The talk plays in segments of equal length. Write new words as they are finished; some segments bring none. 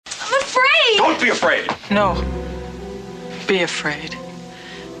be afraid. No. Be afraid.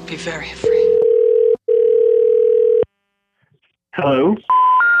 Be very afraid. Hello?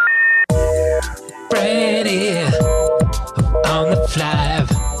 Freddie on the Flyve.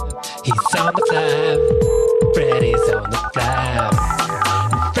 He's on the Flyve. Freddie's on the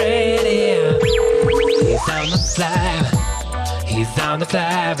Flyve. Freddie, he's on the Flyve. He's on the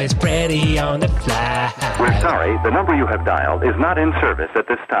Flyve. It's Freddie on the Flyve. We're sorry, the number you have dialed is not in service at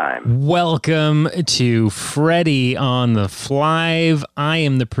this time. Welcome to Freddie on the Flyve. I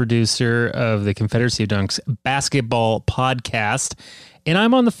am the producer of the Confederacy of Dunks basketball podcast, and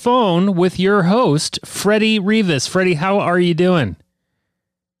I'm on the phone with your host, Freddie Rivas. Freddie, how are you doing?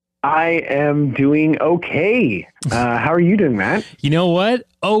 I am doing okay. How are you doing, Matt? You know what?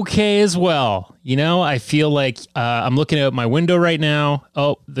 Okay as well. You know, I feel like I'm looking out my window right now.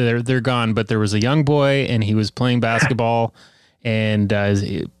 Oh, they're gone. But there was a young boy, and he was playing basketball and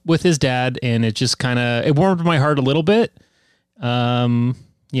with his dad, and it just it warmed my heart a little bit.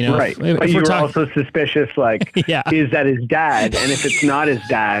 You know, right. But you were also suspicious, like, yeah. Is that his dad? And if it's not his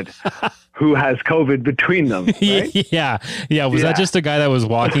dad, who has COVID between them? Right? Yeah. Was that just a guy that was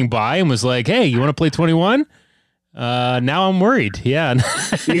walking by and was like, hey, you want to play 21? Now I'm worried. Yeah.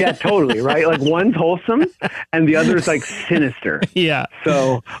 Yeah, totally. Right. Like one's wholesome and the other's like sinister. Yeah.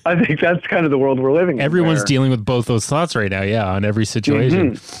 So I think that's kind of the world we're living in. Everyone's dealing with both those thoughts right now. Yeah. On every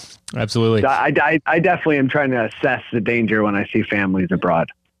situation. Mm-hmm. Absolutely. I definitely am trying to assess the danger when I see families abroad.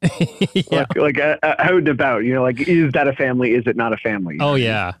 Yeah. Like out and about, you know, like, is that a family? Is it not a family? Oh,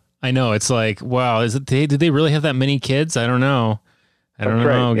 yeah. I know. It's like, wow, did they really have that many kids? I don't know. I don't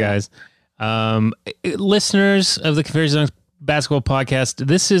know, guys. Listeners of the Confederacy of Dunks basketball podcast,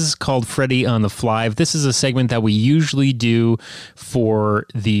 this is called Freddie on the Flyve. This is a segment that we usually do for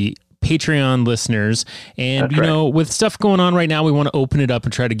the Patreon listeners. And, you know, with stuff going on right now, we want to open it up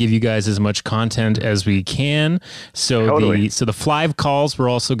and try to give you guys as much content as we can. So the Flyve calls we're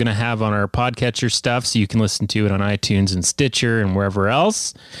also going to have on our podcatcher stuff, so you can listen to it on iTunes and Stitcher and wherever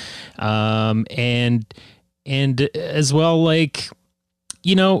else. And as well, like,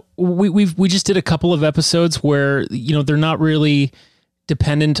 you know, we just did a couple of episodes where, you know, they're not really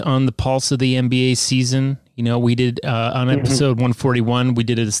dependent on the pulse of the NBA season. You know, we did on episode 141, we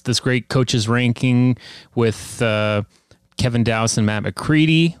did this great coaches ranking with Kevin Dowse and Matt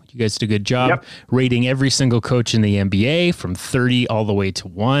McCready. You guys did a good job rating every single coach in the NBA from 30 all the way to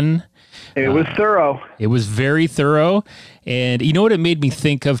 1. It was thorough. It was very thorough. And you know what it made me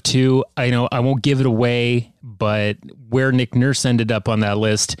think of too? I know I won't give it away, but where Nick Nurse ended up on that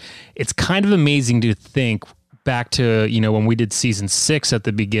list, it's kind of amazing to think back to, you know, when we did season 6 at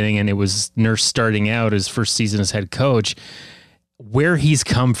the beginning and it was Nurse starting out his first season as head coach, where he's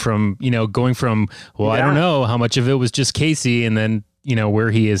come from, you know, going from, I don't know how much of it was just Casey, and then, you know,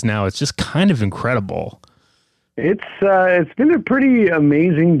 where he is now. It's just kind of incredible. It's been a pretty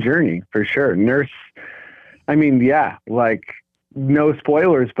amazing journey for sure. Nurse, I mean, yeah, like no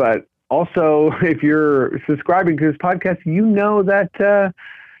spoilers, but also if you're subscribing to this podcast, you know that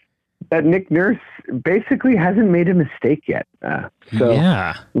that Nick Nurse basically hasn't made a mistake yet.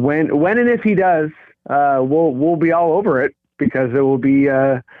 So when and if he does, we'll be all over it, because it will be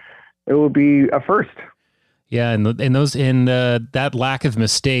a first. Yeah, and that lack of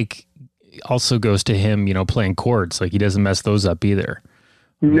mistake also goes to him, you know, playing chords. Like, he doesn't mess those up either.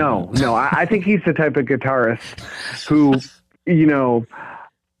 No, I think he's the type of guitarist who, you know,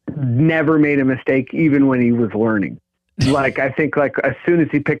 never made a mistake even when he was learning. Like, I think, like, as soon as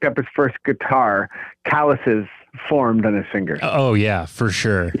he picked up his first guitar, calluses formed on his fingers. Oh, yeah, for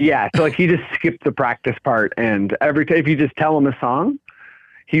sure. Yeah, so, like, he just skipped the practice part, and every time, if you just tell him a song,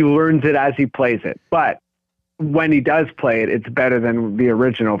 he learns it as he plays it. But when he does play it, it's better than the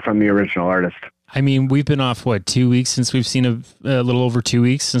original from the original artist. I mean, we've been off, 2 weeks since we've seen a little over 2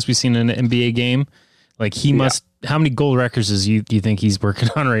 weeks since we've seen an NBA game. Like, he must, how many gold records do you think he's working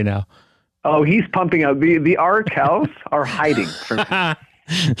on right now? Oh, he's pumping out. The Arkells are hiding from him.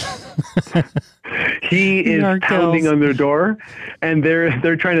 He is pounding on their door, and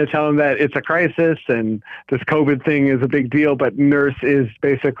they're trying to tell him that it's a crisis and this COVID thing is a big deal. But Nurse is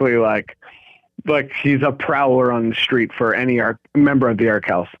basically like he's a prowler on the street for any member of the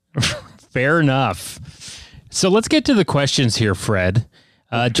Arkells. Fair enough. So let's get to the questions here, Fred.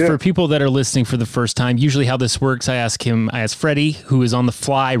 For people that are listening for the first time, usually how this works, I ask Freddie, who is on the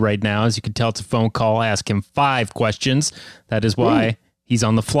fly right now. As you can tell, it's a phone call. I ask him 5 questions. That is why he's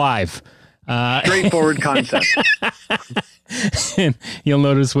on the Flyve. Straightforward concept. And you'll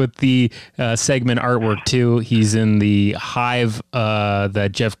notice with the segment artwork too, he's in the hive that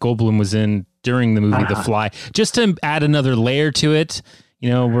Jeff Goldblum was in during the movie The Fly. Just to add another layer to it,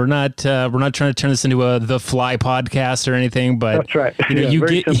 we're not trying to turn this into the Fly podcast or anything, but that's right.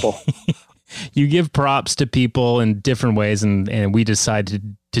 Very simple. You give props to people in different ways, and we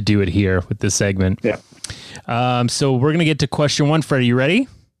decided to do it here with this segment. Yeah. So we're gonna get to question 1. Freddie, you ready?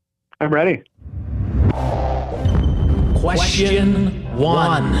 I'm ready. Question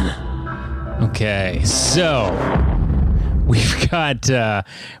 1. Okay, so we've got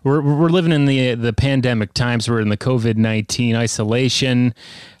we're living in the pandemic times. We're in the COVID-19 isolation.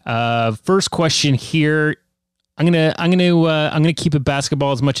 First question here. I'm gonna keep it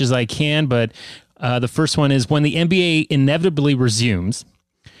basketball as much as I can, but the first one is, when the NBA inevitably resumes,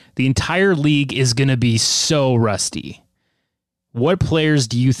 the entire league is gonna be so rusty. What players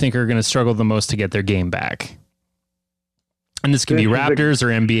do you think are gonna struggle the most to get their game back? And this can be Raptors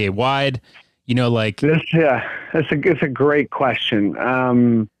or NBA wide. It's a great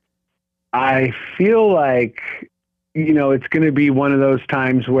question. I feel like, it's going to be one of those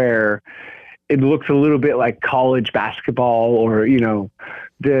times where it looks a little bit like college basketball, or,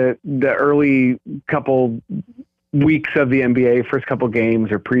 the early couple weeks of the NBA, first couple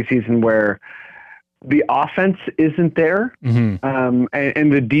games or preseason, where the offense isn't there. Mm-hmm.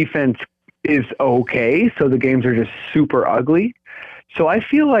 And the defense is okay. So the games are just super ugly. So I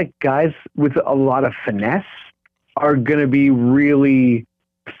feel like guys with a lot of finesse are going to be really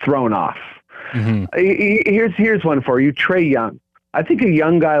thrown off. Mm-hmm. Here's one for you. Trae Young. I think a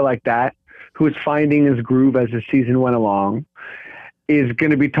young guy like that, who is finding his groove as the season went along, is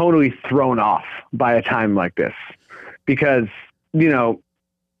going to be totally thrown off by a time like this, because,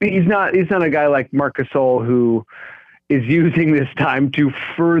 he's not a guy like Marc Gasol, who is using this time to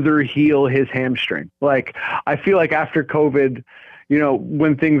further heal his hamstring. Like, I feel like after COVID,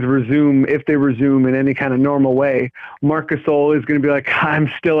 when things resume, if they resume in any kind of normal way, Marc Gasol is going to be like,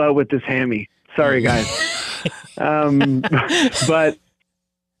 I'm still out with this hammy. Sorry, guys. But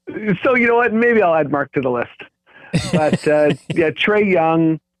so, you know what? Maybe I'll add Mark to the list. But Trae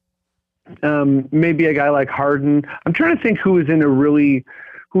Young, maybe a guy like Harden. I'm trying to think who was really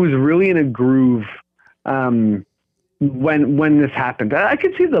in a groove when this happened. I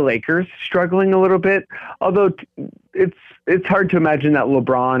could see the Lakers struggling a little bit, although it's hard to imagine that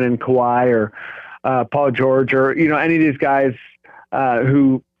LeBron and Kawhi or Paul George or any of these guys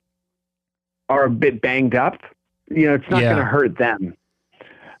who are a bit banged up, it's not going to hurt them.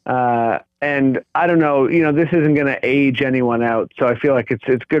 And I don't know, this isn't going to age anyone out. So I feel like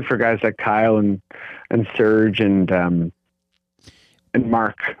it's good for guys like Kyle and Serge and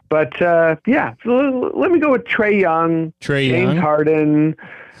Mark. But so let me go with Trae Young, James Harden,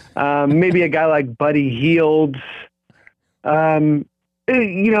 maybe a guy like Buddy Hield, Ja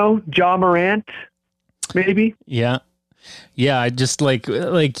Morant, maybe. Yeah, I just like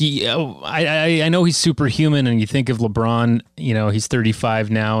I know he's superhuman, and you think of LeBron, he's 35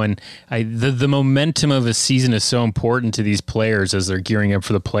 now, and the momentum of a season is so important to these players as they're gearing up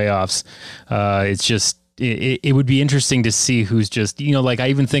for the playoffs. It's just it would be interesting to see who's just I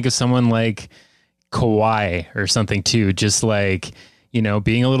even think of someone like Kawhi or something too, just like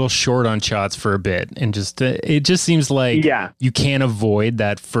being a little short on shots for a bit, and just it just seems like you can't avoid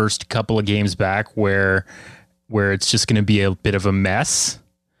that first couple of games back where it's just going to be a bit of a mess.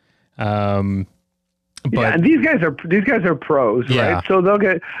 And these guys are pros, right? So they'll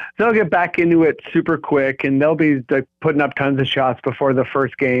get back into it super quick, and they'll be putting up tons of shots before the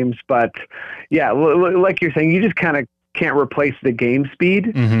first games. But like you're saying, you just kind of can't replace the game speed.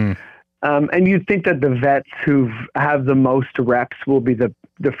 Mm-hmm. And you'd think that the vets who have the most reps will be the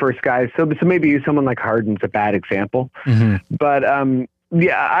first guys. So maybe someone like Harden's a bad example. Mm-hmm. But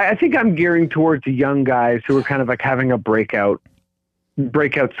I think I'm gearing towards the young guys who are kind of like having a breakout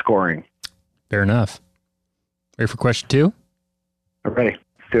scoring. Fair enough. Ready for question 2? I'm ready.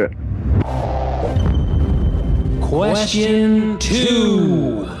 Let's do it. Question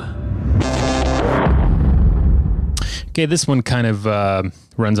 2. Okay, this one kind of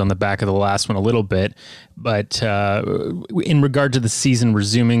runs on the back of the last one a little bit, but in regard to the season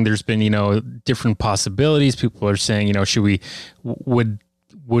resuming, there's been different possibilities. People are saying would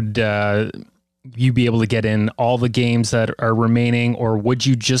you be able to get in all the games that are remaining, or would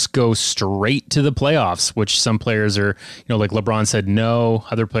you just go straight to the playoffs? Which some players are like LeBron said no,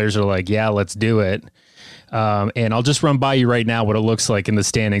 other players are like let's do it. And I'll just run by you right now what it looks like in the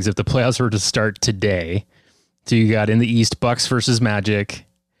standings if the playoffs were to start today. So you got in the East, Bucks versus Magic,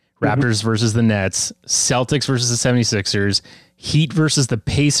 Raptors versus the Nets, Celtics versus the 76ers, Heat versus the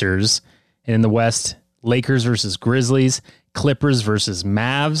Pacers, and in the West, Lakers versus Grizzlies, Clippers versus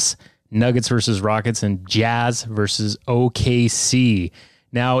Mavs, Nuggets versus Rockets, and Jazz versus OKC.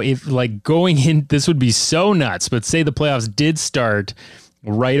 Now, if going in, this would be so nuts, but say the playoffs did start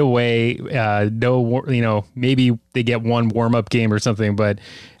right away. Maybe they get one warm-up game or something, but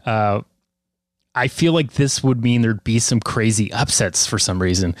I feel like this would mean there'd be some crazy upsets for some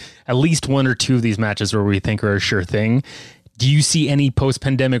reason. At least one or two of these matches where we think are a sure thing. Do you see any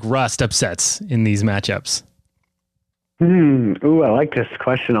post-pandemic rust upsets in these matchups? Ooh, I like this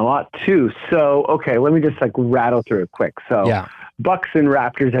question a lot too. So, okay, let me just rattle through it quick. So, yeah. Bucks and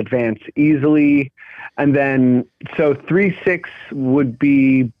Raptors advance easily. And then, so 3-6 would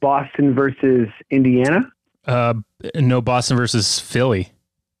be Boston versus Indiana? No, Boston versus Philly.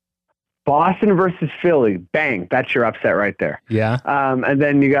 Boston versus Philly. Bang. That's your upset right there. Yeah. And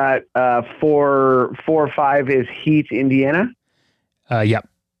then you got 4-5 is Heat, Indiana? Yep.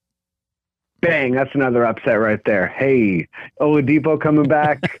 Bang, that's another upset right there. Hey, Oladipo coming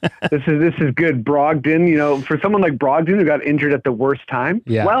back. This is good. Brogdon, for someone like Brogdon who got injured at the worst time.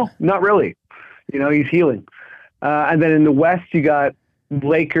 Yeah. Well, not really. He's healing. And then in the West, you got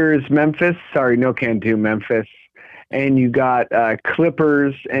Lakers, Memphis. Sorry, no can do Memphis. And you got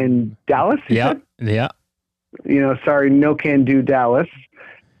Clippers and Dallas. Yeah. Yeah. Sorry, no can do Dallas.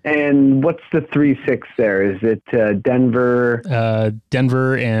 And what's the 3-6 there? Is it Denver?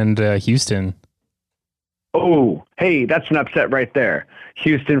 Denver and Houston. Oh, hey, that's an upset right there.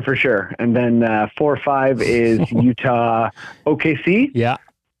 Houston for sure. And then 4-5 is Utah, OKC. Yeah.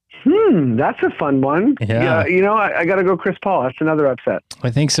 That's a fun one. Yeah. I got to go Chris Paul. That's another upset. I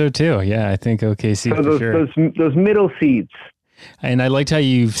think so too. Yeah, I think OKC so for sure. Those middle seeds. And I liked how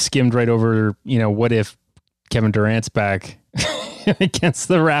you've skimmed right over, what if Kevin Durant's back against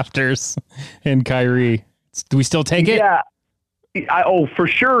the Raptors and Kyrie? Do we still take it? Yeah. For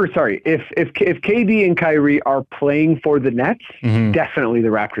sure. Sorry. If KD and Kyrie are playing for the Nets, definitely the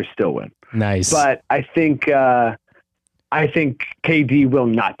Raptors still win. Nice. But I think KD will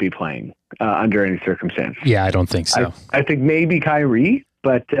not be playing under any circumstance. Yeah, I don't think so. I think maybe Kyrie,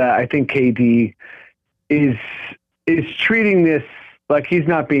 but I think KD is treating this like he's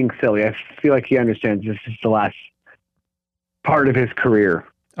not being silly. I feel like he understands this is the last part of his career.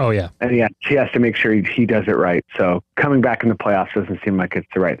 Oh, yeah. And he has to make sure he does it right. So coming back in the playoffs doesn't seem like it's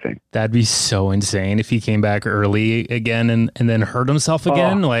the right thing. That'd be so insane if he came back early again and then hurt himself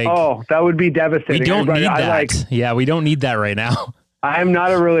again. That would be devastating. We don't need that. We don't need that right now. I'm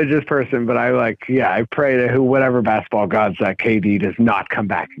not a religious person, but I pray to whatever basketball gods that KD does not come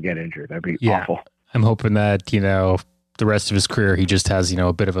back and get injured. That'd be awful. I'm hoping that, the rest of his career, he just has,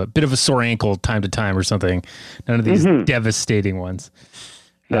 a bit of a sore ankle time to time or something. None of these devastating ones.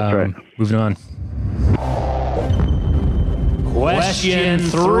 That's right. Moving on. Question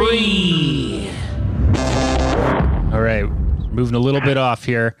 3. All right. Moving a little bit off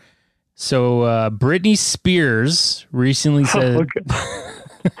here. So Britney Spears recently said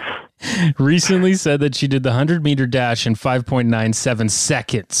that she did the 100-meter dash in 5.97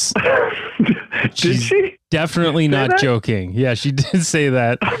 seconds. Did she? Definitely not joking. Yeah, she did say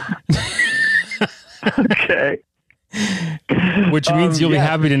that. Okay. Which means you'll be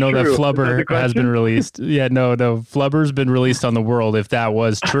happy to know that Flubber has been released. Yeah, no. Flubber's been released on the world if that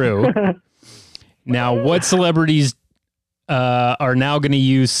was true. Now, what celebrities are now going to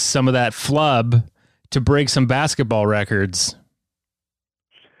use some of that flub to break some basketball records?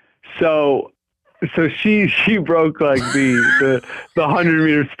 So she broke the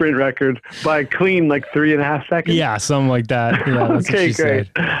 100-meter sprint record by a clean 3.5 seconds. Yeah, something like that. Yeah, that's okay, what she great.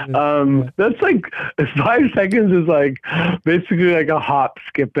 Said. That's 5 seconds is basically a hop,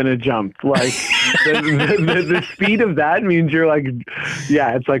 skip, and a jump. The speed of that means you're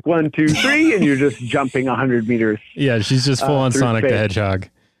it's 1, 2, 3, and you're just jumping 100 meters. Yeah, she's just full on Sonic the Hedgehog.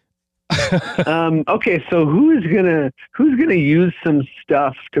 Okay, so who's gonna use some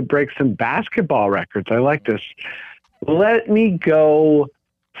stuff to break some basketball records? I like this. Let me go.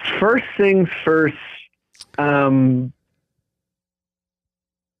 First things first. Danny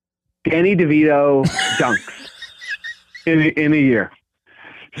DeVito dunks in a year.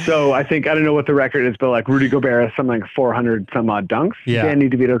 So I don't know what the record is, but Rudy Gobert has something 400 some odd dunks. Yeah. Danny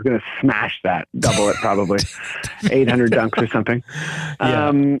DeVito's going to smash that, double it probably, 800 dunks or something.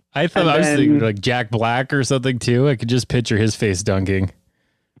 Yeah. I thought I was thinking Jack Black or something too. I could just picture his face dunking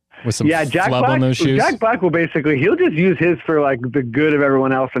with some flub on those shoes. Jack Black will he'll just use his for the good of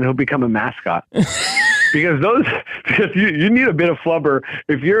everyone else, and he'll become a mascot. Because you need a bit of flubber.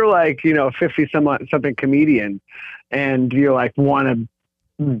 If you're 50 something comedian, and you're want to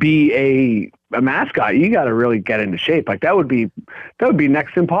be a mascot, you got to really get into shape. That would be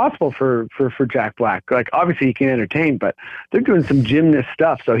next to impossible for Jack Black. Obviously he can entertain, but they're doing some gymnast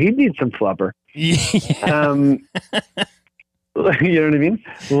stuff, so he'd need some flubber. Yeah. You know what I mean?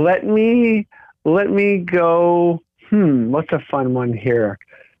 Let me go. What's a fun one here?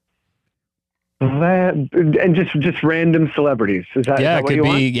 And just random celebrities. Is that Yeah, is that it what could you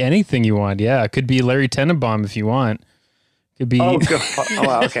want? be anything you want. Yeah, it could be Larry Tenenbaum if you want. Could be. Oh, good. Oh,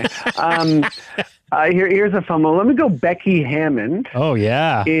 wow, okay. Here's a fun one. Let me go. Becky Hammond. Oh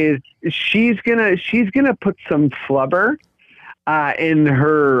yeah. She's gonna put some flubber in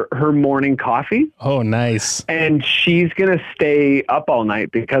her morning coffee, Oh, nice. and she's gonna stay up all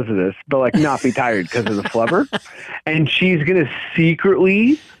night because of this, but like not be tired because of the flubber, and she's gonna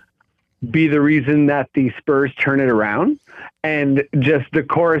secretly be the reason that the Spurs turn it around, and just the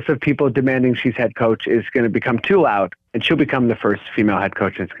chorus of people demanding she's head coach is going to become too loud, and she'll become the first female head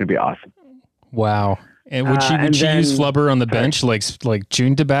coach, and it's going to be awesome. Wow. And would she use flubber on the bench like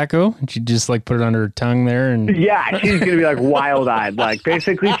chewing tobacco? And she'd just like put it on her tongue there and Yeah, she's going to be like wild eyed. Like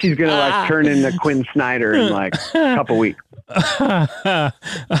basically she's going to like turn into Quinn Snyder in like a couple weeks. I like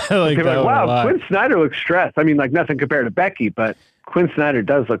People that are like, one a wow, lot. Quinn Snyder looks stressed. I mean, like nothing compared to Becky, but Quinn Snyder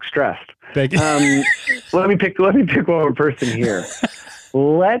does look stressed. Becky. Let me pick one more person here.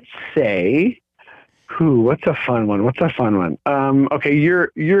 Let's say what's a fun one? Okay,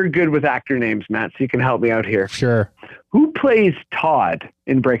 you're good with actor names, Matt, so you can help me out here. Sure. Who plays Todd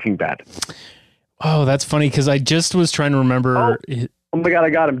in Breaking Bad? Oh, that's funny because I just was trying to remember. Oh my God, I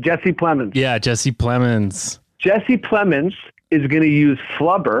got him. Jesse Plemons. Yeah, Jesse Plemons. Jesse Plemons is going to use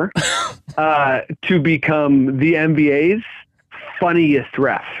flubber to become the NBA's funniest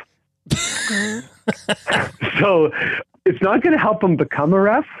ref. So it's not going to help him become a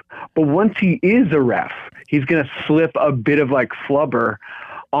ref, but once he is a ref, he's going to slip a bit of like flubber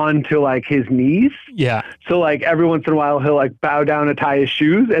onto like his knees. Yeah. So like every once in a while he'll like bow down to tie his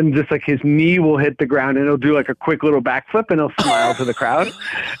shoes, and just like his knee will hit the ground, and he'll do like a quick little backflip, and he'll smile to the crowd.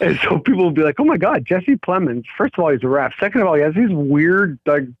 And so people will be like, oh my God, Jesse Plemons. First of all, he's a ref. Second of all, he has these weird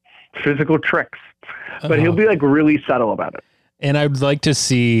like physical tricks, but he'll be like really subtle about it. And I'd like to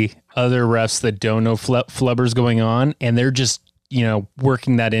see other refs that don't know flubbers going on, and they're just,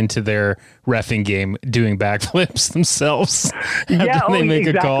 working that into their reffing game, doing backflips themselves. Yeah, they make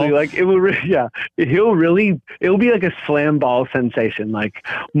exactly. a call. Like it will, it'll be like a slam ball sensation. Like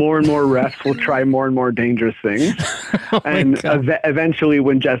more and more refs will try more and more dangerous things. And eventually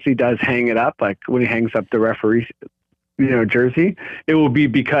when Jesse does hang it up, like when he hangs up the referee, jersey, it will be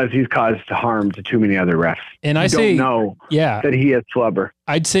because he's caused harm to too many other refs. And I don't know that he has flubber.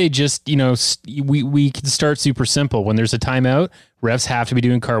 I'd say just, we can start super simple. When there's a timeout, refs have to be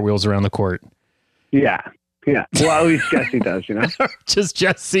doing cartwheels around the court. Yeah. Yeah. Well, at least Jesse does, Just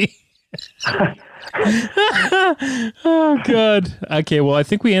Jesse. Oh, God. Okay. Well, I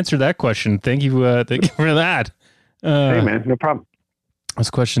think we answered that question. Thank you for that. Hey, man. No problem. That's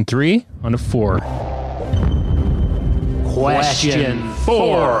question 3 on to 4. Question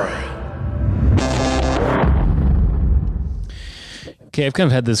 4. Okay, I've kind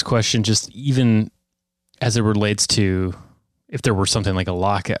of had this question just even as it relates to if there were something like a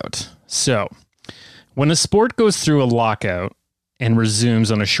lockout. So, when a sport goes through a lockout and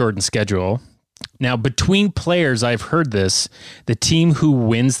resumes on a shortened schedule, now between players, I've heard this, the team who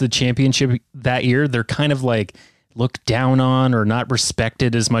wins the championship that year, they're kind of like looked down on or not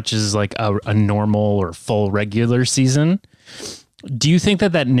respected as much as like a normal or full regular season. Do you think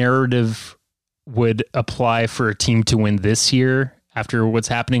that narrative would apply for a team to win this year after what's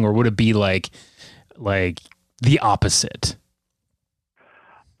happening, or would it be like the opposite?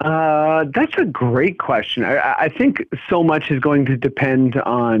 That's a great question. I think so much is going to depend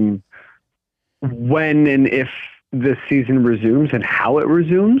on when and if the season resumes and how it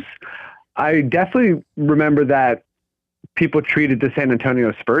resumes. I definitely remember that people treated the San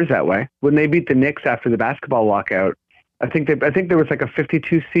Antonio Spurs that way when they beat the Knicks after the basketball lockout. I think there was like a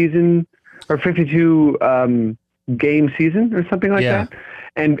 52 season or 52 game season or something like that.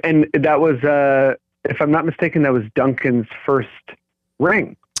 And that was, if I'm not mistaken, that was Duncan's first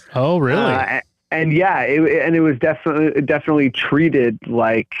ring. Oh, really? And yeah, it was definitely treated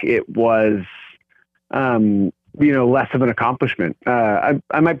like it was, less of an accomplishment. I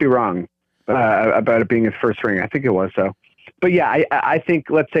might be wrong about it being his first ring. I think it was so. But yeah, I think,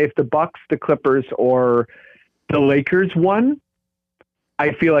 let's say if the Bucks, the Clippers, or the Lakers won,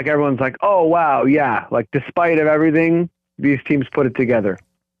 I feel like everyone's like, oh, wow, yeah. Like, despite of everything, these teams put it together.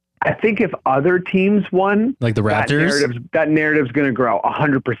 I think if other teams won, like the Raptors, that narrative's going to grow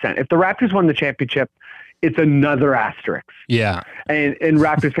 100%. If the Raptors won the championship, it's another asterisk. Yeah. And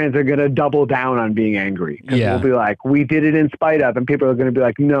Raptors fans are going to double down on being angry. Yeah. We'll be like, we did it in spite of, and people are going to be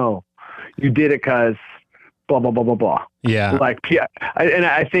like, no, you did it because blah, blah, blah, blah, blah. Yeah. Like, yeah.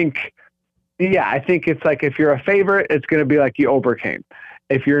 I think it's like, if you're a favorite, it's going to be like you overcame.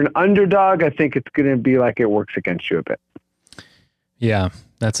 If you're an underdog, I think it's going to be like it works against you a bit. Yeah,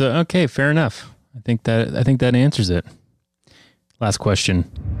 that's okay. Fair enough. I think that answers it. Last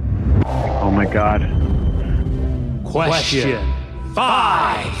question. Oh my God. Question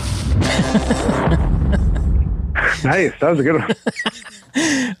 5. Nice. That was a good one.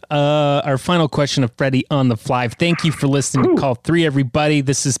 Our final question of Freddie on the Flyve. Thank you for listening to Call 3, everybody.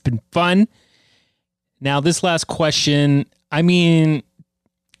 This has been fun. Now, this last question, I mean,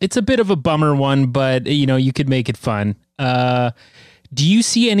 it's a bit of a bummer one, but, you could make it fun. Do you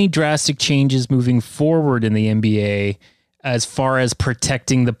see any drastic changes moving forward in the NBA as far as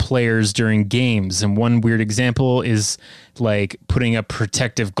protecting the players during games? And one weird example is like putting up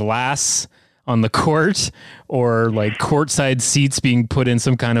protective glass on the court, or like courtside seats being put in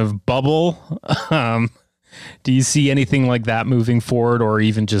some kind of bubble. Do you see anything like that moving forward, or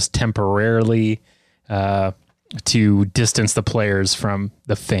even just temporarily to distance the players from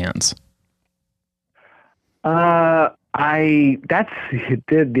the fans? This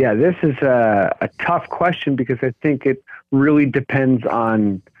is a tough question, because I think it really depends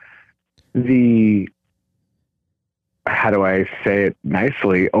on the, how do I say it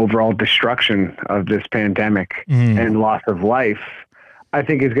nicely, overall destruction of this pandemic and loss of life. I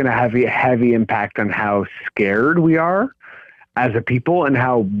think is going to have a heavy impact on how scared we are as a people and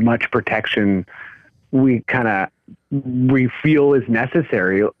how much protection we feel is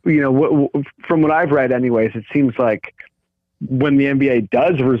necessary. From what I've read anyways, it seems like when the NBA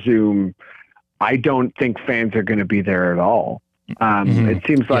does resume, I don't think fans are going to be there at all. It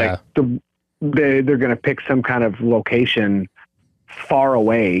seems like they're going to pick some kind of location far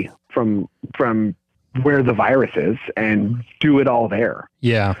away from where the virus is and do it all there.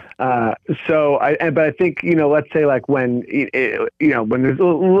 Yeah. But I think, let's say like when there's,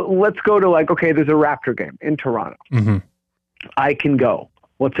 let's go to like, okay, there's a Raptor game in Toronto. I can go.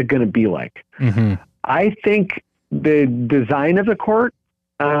 What's it going to be like? I think the design of the court,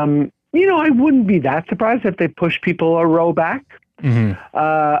 I wouldn't be that surprised if they push people a row back.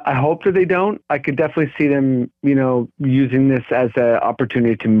 I hope that they don't. I could definitely see them, using this as an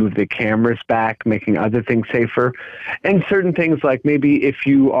opportunity to move the cameras back, making other things safer. And certain things like maybe if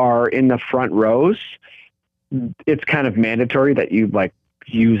you are in the front rows, it's kind of mandatory that you like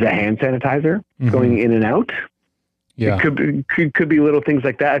use a hand sanitizer going in and out. Yeah. It could be little things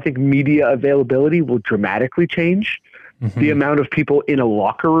like that. I think media availability will dramatically change. The amount of people in a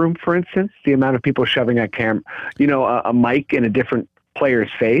locker room, for instance, the amount of people shoving a a mic in a different player's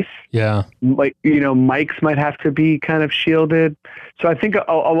face. Yeah. Like, mics might have to be kind of shielded. So I think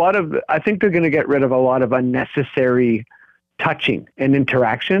I think they're going to get rid of a lot of unnecessary touching and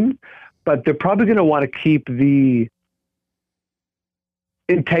interaction, but they're probably going to want to keep the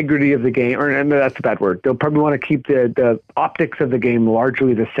integrity of the game, and that's a bad word. They'll probably want to keep the optics of the game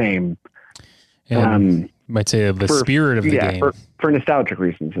largely the same. Might say the spirit of the game for nostalgic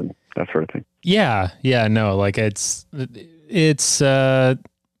reasons and that sort of thing. No, like it'd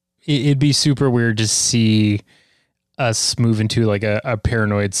be super weird to see us move into like a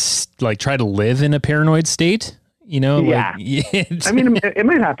paranoid, like try to live in a paranoid state. I mean, it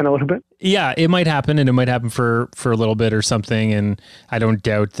might happen a little bit. Yeah, it might happen, and it might happen for a little bit or something. And I don't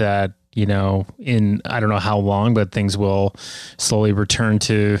doubt that, in I don't know how long, but things will slowly return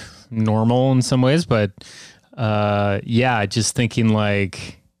to normal in some ways. But just thinking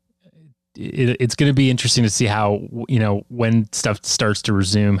like it's going to be interesting to see how, when stuff starts to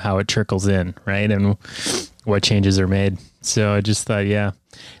resume, how it trickles in, right? And what changes are made. So I just thought,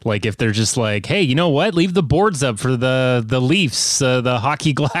 like if they're just like, hey, you know what? Leave the boards up for the Leafs, the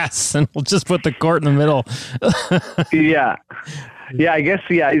hockey glass, and we'll just put the court in the middle. Yeah, I guess.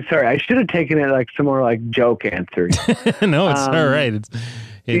 Yeah, sorry, I should have taken it like some more like joke answer. No, it's all right.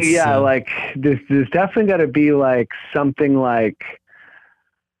 It's like there's definitely got to be like something like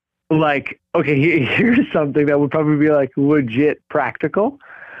okay, here's something that would probably be like legit practical.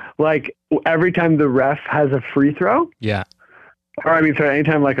 Like every time the ref has a free throw. Yeah. Or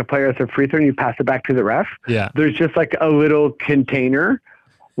anytime like a player has a free throw and you pass it back to the ref. Yeah. There's just like a little container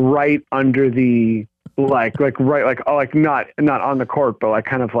right under the not on the court, but like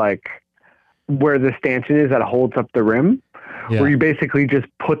kind of like where the stanchion is that holds up the rim. Yeah. Where you basically just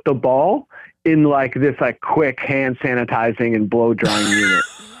put the ball in like this like quick hand sanitizing and blow drying unit.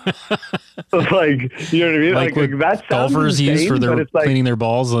 Like, you know what I mean? Like that golfers insane, use for their cleaning their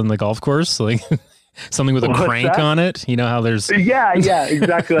balls on the golf course, like something with a crank on it. You know how there's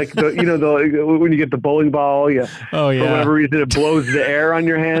exactly like when you get the bowling ball, for whatever reason it blows the air on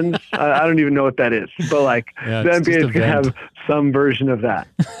your hands. I don't even know what that is, but like the NBA is gonna have some version of that.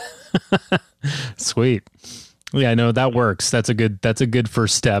 Sweet. Yeah, no, that works. That's a good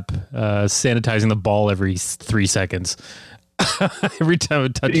first step. Sanitizing the ball every 3 seconds. Every time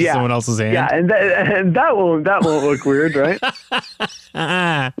it touches someone else's hand. Yeah, and that won't look weird, right?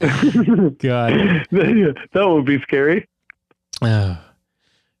 God. That won't be scary.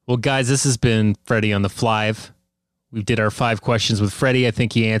 Well, guys, this has been Freddie on the Flyve. We did our 5 questions with Freddie. I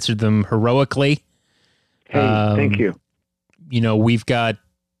think he answered them heroically. Hey, thank you. We've got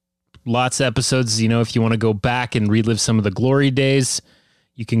lots of episodes. If you want to go back and relive some of the glory days,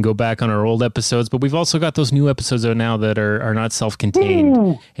 you can go back on our old episodes. But we've also got those new episodes out now that are not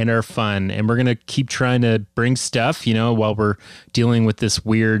self-contained and are fun. And we're going to keep trying to bring stuff, while we're dealing with this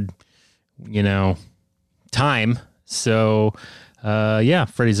weird, time. So,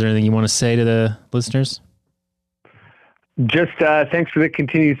 Freddie, is there anything you want to say to the listeners? Just thanks for the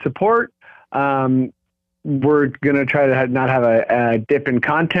continued support. We're going to try to not have a dip in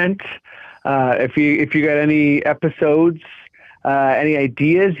content. If you got any episodes, any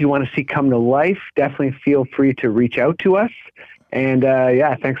ideas you want to see come to life, definitely feel free to reach out to us. And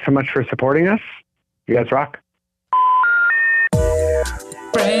thanks so much for supporting us. You guys rock.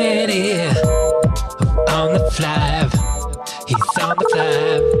 Freddie on the Flyve. He's on the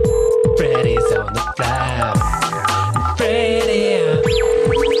Flyve. Freddie's on the Flyve. Freddie,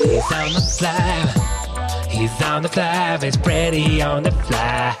 he's on the Flyve. He's on the Flyve. It's Freddie on the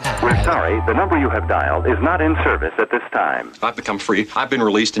Flyve. We're sorry, the number you have dialed is not in service at this time. I've become free. I've been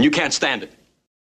released, and you can't stand it.